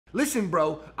Listen,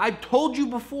 bro, I've told you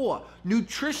before,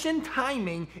 nutrition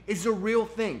timing is a real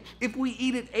thing. If we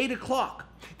eat at 8 o'clock,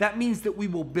 that means that we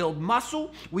will build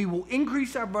muscle, we will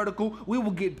increase our vertical, we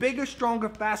will get bigger, stronger,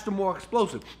 faster, more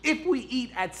explosive. If we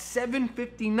eat at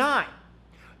 7:59,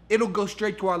 it'll go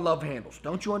straight to our love handles.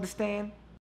 Don't you understand?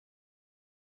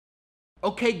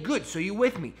 Okay, good, so you're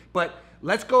with me. But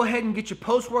let's go ahead and get your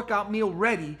post-workout meal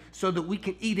ready so that we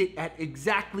can eat it at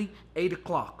exactly 8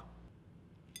 o'clock.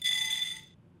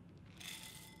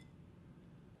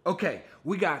 Okay,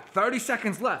 we got 30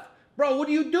 seconds left. Bro, what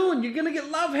are you doing? You're gonna get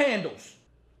love handles.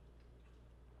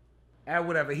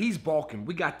 Whatever, he's balking.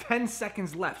 We got 10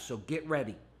 seconds left, so get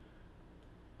ready.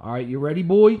 All right, you ready,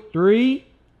 boy? 3,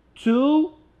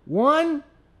 2, 1.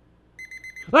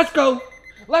 Let's go.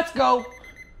 Let's go.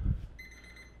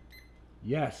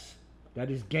 Yes, that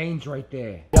is gains right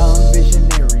there. Young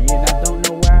visionary, and I don't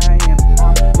know where I am.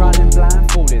 I'm running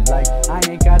blindfolded, like I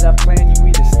ain't got a plan. You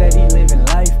either steady living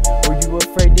life, or you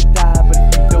afraid to die. But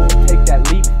if you don't take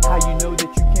that leap, how you know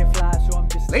that you can't fly? So I'm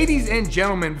just... Ladies and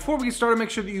gentlemen, before we get started, make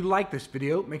sure that you like this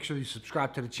video, make sure that you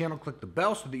subscribe to the channel, click the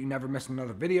bell so that you never miss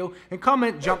another video, and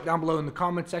jump down below in the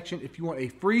comment section if you want a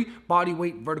free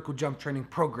bodyweight vertical jump training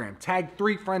program. Tag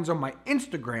 3 friends on my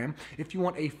Instagram if you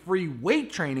want a free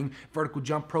weight training vertical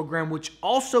jump program, which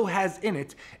also has in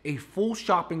it a full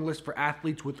shopping list for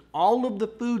athletes with all of the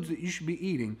foods that you should be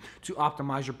eating to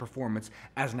optimize your performance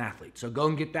as an athlete. So go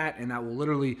and get that, and that will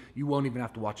literally, you won't even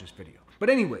have to watch this video. But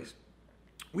anyways,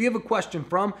 we have a question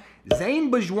from Zain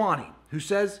Bajwani, who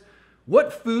says,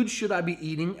 what food should I be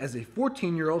eating as a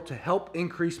 14-year-old to help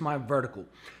increase my vertical?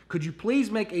 Could you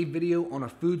please make a video on a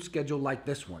food schedule like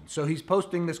this one? So he's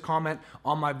posting this comment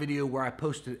on my video where I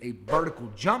posted a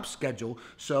vertical jump schedule.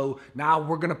 So now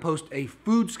we're gonna post a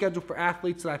food schedule for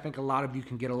athletes that I think a lot of you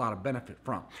can get a lot of benefit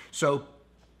from. So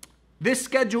this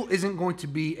schedule isn't going to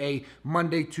be a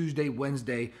Monday, Tuesday,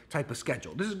 Wednesday type of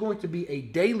schedule. This is going to be a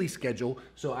daily schedule.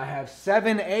 So I have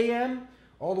 7 a.m.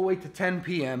 all the way to 10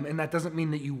 p.m. And that doesn't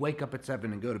mean that you wake up at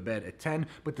 7 and go to bed at 10,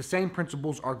 but the same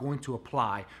principles are going to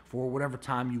apply for whatever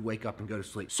time you wake up and go to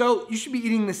sleep. So you should be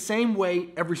eating the same way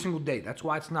every single day. That's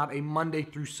why it's not a Monday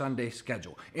through Sunday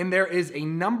schedule. And there is a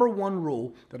 #1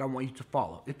 rule that I want you to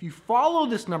follow. If you follow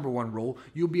this #1 rule,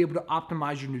 you'll be able to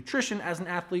optimize your nutrition as an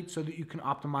athlete so that you can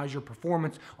optimize your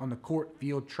performance on the court,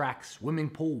 field, track, swimming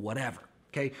pool, whatever.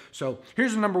 Okay, so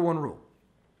here's the #1 rule.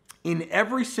 In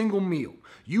every single meal,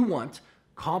 you want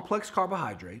complex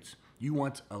carbohydrates, you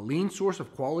want a lean source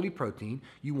of quality protein,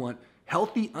 you want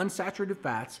healthy unsaturated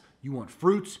fats, you want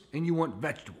fruits, and you want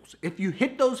vegetables. If you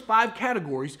hit those 5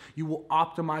 categories, you will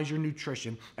optimize your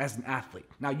nutrition as an athlete.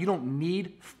 Now, you don't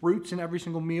need fruits in every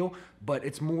single meal, but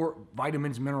it's more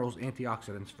vitamins, minerals,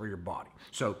 antioxidants for your body.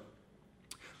 So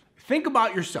think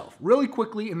about yourself really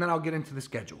quickly, and then I'll get into the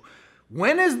schedule.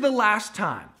 When is the last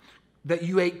time that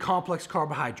you ate complex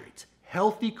carbohydrates?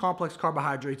 Healthy complex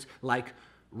carbohydrates like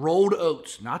rolled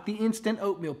oats, not the instant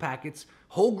oatmeal packets,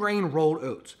 whole grain rolled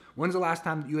oats. When's the last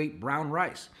time that you ate brown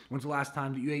rice? When's the last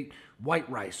time that you ate white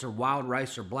rice or wild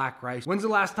rice or black rice? When's the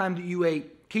last time that you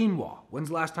ate quinoa? When's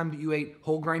the last time that you ate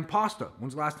whole grain pasta?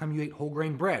 When's the last time you ate whole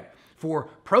grain bread? For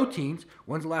proteins,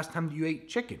 when's the last time that you ate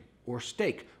chicken or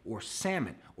steak or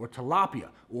salmon or tilapia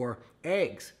or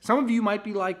eggs? Some of you might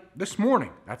be like, this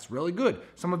morning, that's really good.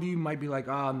 Some of you might be like,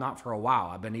 not for a while.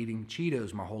 I've been eating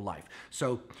Cheetos my whole life.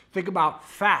 So think about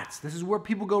fats. This is where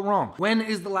people go wrong. When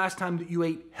is the last time that you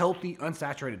ate healthy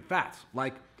unsaturated fats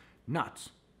like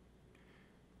nuts,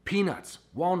 peanuts,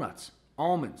 walnuts,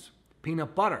 almonds,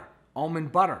 peanut butter,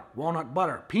 almond butter, walnut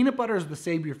butter? Peanut butter is the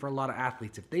savior for a lot of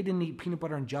athletes. If they didn't eat peanut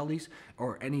butter and jellies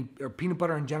or peanut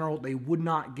butter in general, they would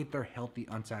not get their healthy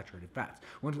unsaturated fats.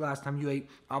 When's the last time you ate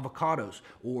avocados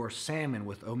or salmon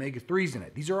with omega-3s in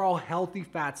it? These are all healthy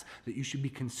fats that you should be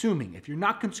consuming. If you're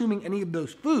not consuming any of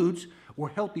those foods or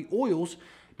healthy oils,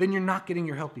 then you're not getting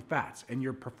your healthy fats and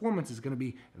your performance is going to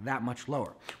be that much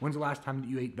lower. When's the last time that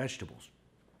you ate vegetables?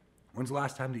 When's the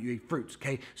last time that you ate fruits?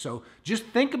 Okay, so just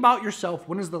think about yourself.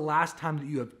 When is the last time that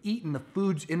you have eaten the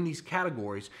foods in these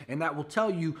categories? And that will tell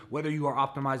you whether you are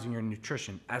optimizing your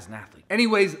nutrition as an athlete.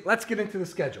 Anyways, let's get into the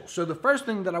schedule. So the first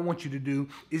thing that I want you to do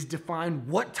is define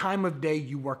what time of day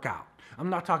you work out. I'm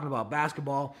not talking about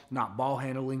basketball, not ball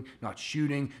handling, not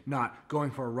shooting, not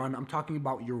going for a run. I'm talking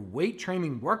about your weight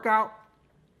training workout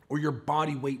or your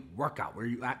body weight workout where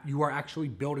you are actually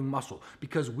building muscle,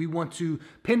 because we want to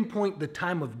pinpoint the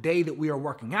time of day that we are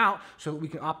working out so that we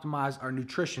can optimize our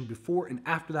nutrition before and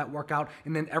after that workout,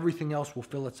 and then everything else will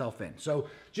fill itself in. So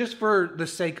just for the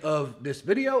sake of this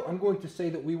video, I'm going to say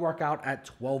that we work out at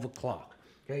 12 o'clock,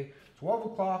 okay? 12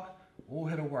 o'clock, we'll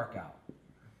hit a workout.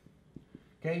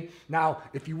 Okay, now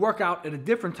if you work out at a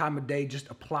different time of day, just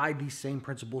apply these same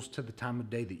principles to the time of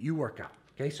day that you work out.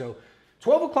 Okay, so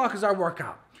 12 o'clock is our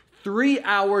workout. 3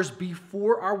 hours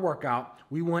before our workout,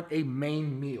 we want a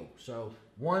main meal. So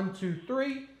 1, 2,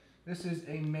 3, this is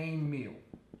a main meal.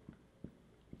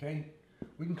 Okay,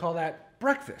 we can call that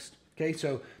breakfast. Okay,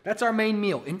 so that's our main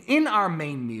meal. And in our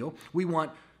main meal, we want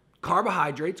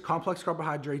carbohydrates, complex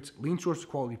carbohydrates, lean source of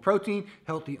quality protein,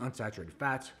 healthy unsaturated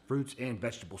fats, fruits, and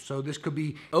vegetables. So this could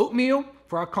be oatmeal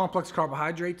for our complex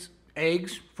carbohydrates,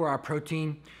 eggs for our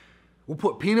protein. We'll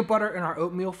put peanut butter in our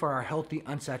oatmeal for our healthy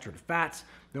unsaturated fats.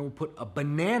 Then we'll put a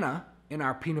banana in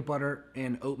our peanut butter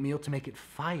and oatmeal to make it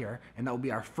fire, and that will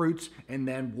be our fruits. And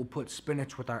then we'll put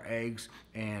spinach with our eggs,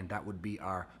 and that would be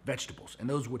our vegetables. And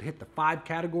those would hit the 5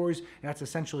 categories, and that's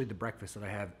essentially the breakfast that I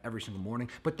have every single morning.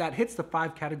 But that hits the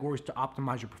 5 categories to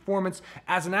optimize your performance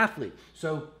as an athlete.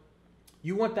 So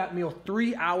you want that meal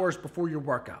 3 hours before your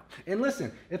workout. And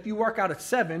listen, if you work out at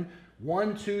 7,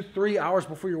 1, 2, 3 hours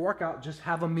before your workout, just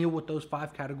have a meal with those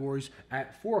 5 categories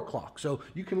at 4 o'clock. So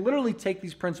you can literally take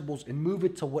these principles and move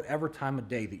it to whatever time of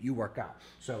day that you work out.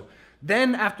 So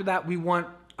then after that, we want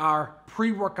our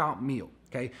pre-workout meal.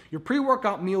 Okay, your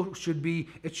pre-workout meal should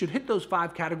hit those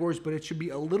 5 categories, but it should be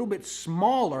a little bit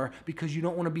smaller because you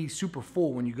don't want to be super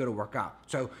full when you go to work out.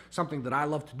 So something that I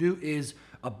love to do is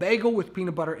a bagel with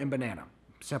peanut butter and banana.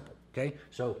 Simple. Okay,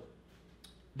 so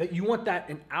that you want that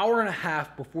an hour and a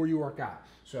half before you work out.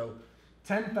 So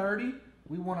 10:30,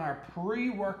 we want our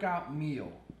pre-workout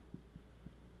meal.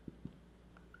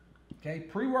 Okay,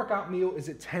 pre-workout meal is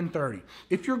at 10:30.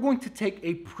 If you're going to take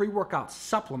a pre-workout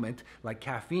supplement like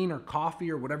caffeine or coffee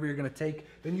or whatever you're going to take,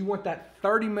 then you want that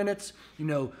 30 minutes,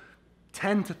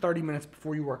 10 to 30 minutes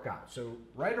before you work out. So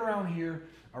right around here,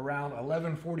 around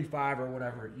 11:45 or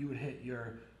whatever, you would hit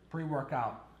your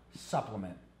pre-workout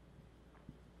supplement.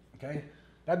 Okay?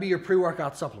 That'd be your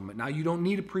pre-workout supplement. Now, you don't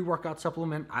need a pre-workout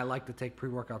supplement. I like to take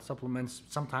pre-workout supplements.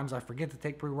 Sometimes I forget to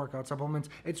take pre-workout supplements.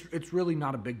 It's really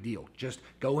not a big deal. Just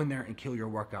go in there and kill your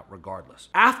workout regardless.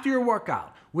 After your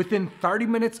workout, within 30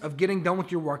 minutes of getting done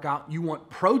with your workout, you want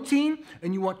protein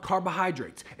and you want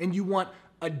carbohydrates. And you want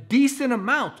a decent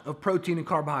amount of protein and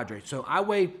carbohydrates. So I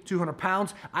weigh 200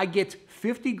 pounds. I get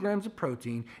 50 grams of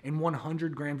protein and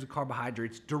 100 grams of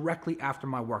carbohydrates directly after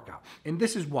my workout. And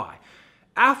this is why.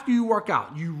 After you work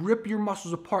out, you rip your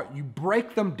muscles apart, you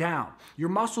break them down. Your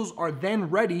muscles are then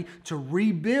ready to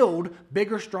rebuild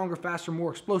bigger, stronger, faster,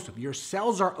 more explosive. Your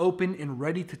cells are open and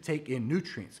ready to take in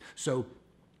nutrients. So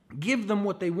give them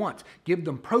what they want. Give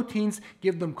them proteins,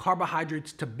 give them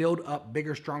carbohydrates to build up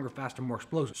bigger, stronger, faster, more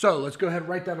explosive. So let's go ahead and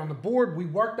write that on the board. We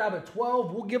worked out at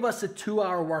 12. We'll give us a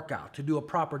 2-hour workout to do a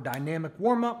proper dynamic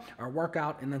warm-up, our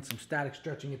workout, and then some static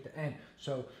stretching at the end.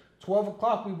 So 12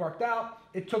 o'clock we worked out.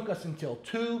 It took us until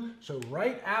 2. So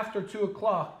right after 2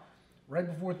 o'clock, right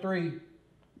before 3,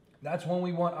 that's when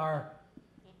we want our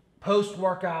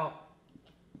post-workout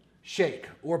shake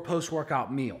or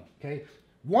post-workout meal, okay?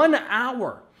 1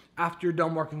 hour after you're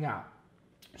done working out.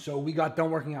 So we got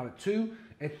done working out at 2.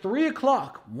 At 3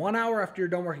 o'clock, 1 hour after you're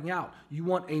done working out, you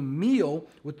want a meal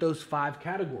with those 5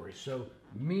 categories. So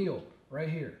meal right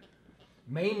here.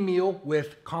 Main meal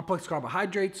with complex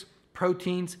carbohydrates,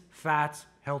 proteins, fats,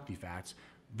 healthy fats,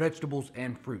 vegetables,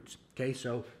 and fruits. Okay,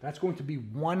 so that's going to be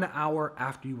 1 hour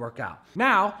after you work out.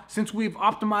 Now, since we've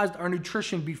optimized our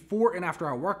nutrition before and after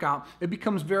our workout, it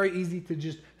becomes very easy to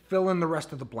just fill in the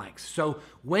rest of the blanks. So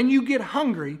when you get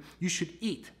hungry, you should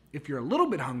eat. If you're a little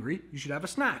bit hungry, you should have a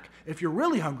snack. If you're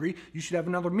really hungry, you should have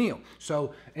another meal.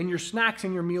 So in your snacks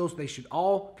and your meals, they should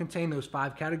all contain those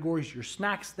 5 categories. Your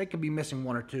snacks, they can be missing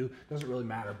 1 or 2. Doesn't really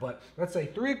matter. But let's say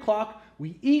 3 o'clock,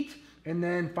 we eat, and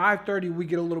then 5:30, we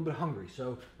get a little bit hungry.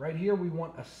 So right here, we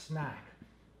want a snack.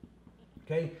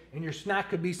 Okay? And your snack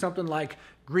could be something like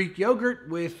Greek yogurt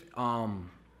with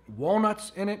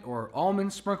walnuts in it or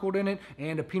almonds sprinkled in it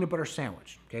and a peanut butter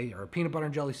sandwich, okay, or a peanut butter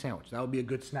and jelly sandwich. That would be a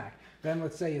good snack. Then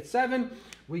let's say at 7,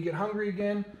 we get hungry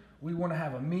again. We want to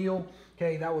have a meal,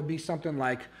 okay. That would be something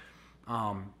like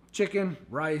chicken,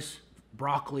 rice,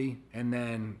 broccoli, and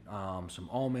then some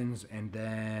almonds, and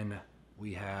then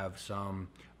we have some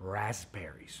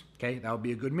raspberries, okay. That would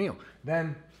be a good meal.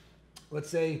 Then let's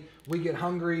say we get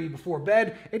hungry before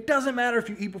bed. It doesn't matter if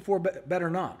you eat before bed or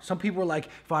not. Some people are like,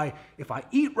 if I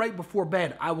eat right before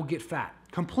bed, I will get fat.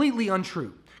 Completely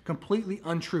untrue. Completely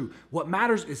untrue. What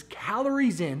matters is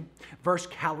calories in versus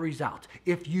calories out.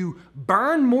 If you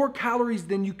burn more calories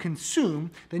than you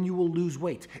consume, then you will lose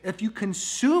weight. If you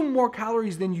consume more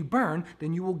calories than you burn,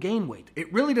 then you will gain weight.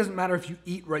 It really doesn't matter if you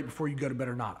eat right before you go to bed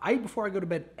or not. I eat before I go to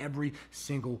bed every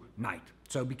single night.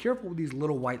 So be careful with these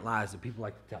little white lies that people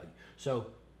like to tell you. So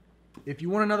If you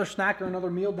want another snack or another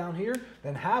meal down here,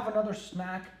 then have another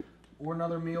snack or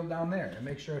another meal down there, and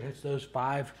make sure it hits those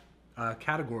 5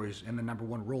 categories in the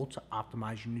 #1 rule to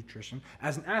optimize your nutrition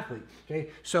as an athlete. Okay,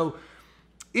 so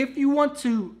if you want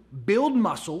to build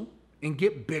muscle and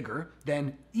get bigger,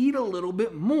 then eat a little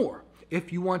bit more.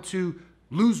 If you want to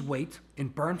lose weight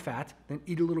and burn fat, then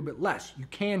eat a little bit less. You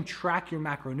can track your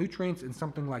macronutrients in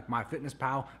something like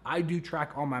MyFitnessPal. I do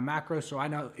track all my macros, so I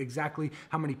know exactly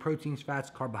how many proteins, fats,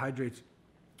 carbohydrates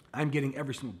I'm getting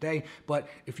every single day. But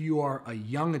if you are a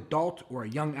young adult or a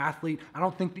young athlete, I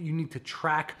don't think that you need to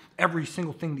track every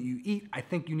single thing that you eat. I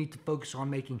think you need to focus on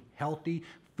making healthy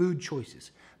food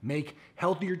choices. Make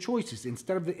healthier choices.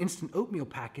 Instead of the instant oatmeal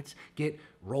packets, get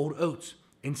rolled oats.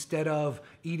 Instead of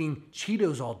eating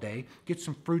Cheetos all day, get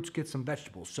some fruits, get some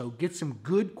vegetables. So get some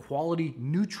good quality,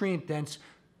 nutrient-dense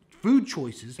food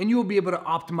choices, and you will be able to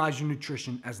optimize your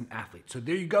nutrition as an athlete. So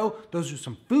there you go. Those are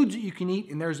some foods that you can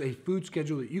eat, and there's a food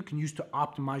schedule that you can use to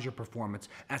optimize your performance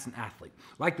as an athlete.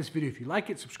 Like this video if you like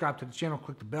it, subscribe to the channel,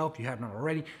 click the bell if you haven't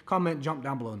already, comment, jump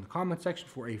down below in the comment section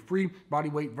for a free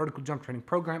bodyweight vertical jump training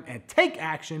program, and take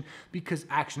action, because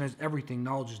action is everything.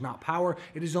 Knowledge is not power.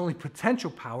 It is only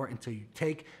potential power until you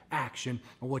take action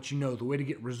on what you know. The way to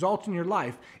get results in your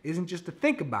life isn't just to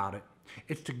think about it,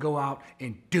 it's to go out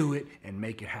and do it and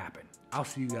make it happen. I'll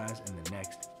see you guys in the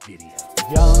next video.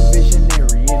 Young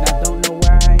visionary, and I don't know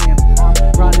where I am.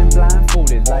 I'm running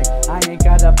blindfolded, like I ain't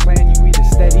got a plan. You either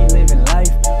steady living life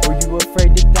or you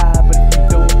afraid to die. But if you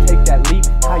don't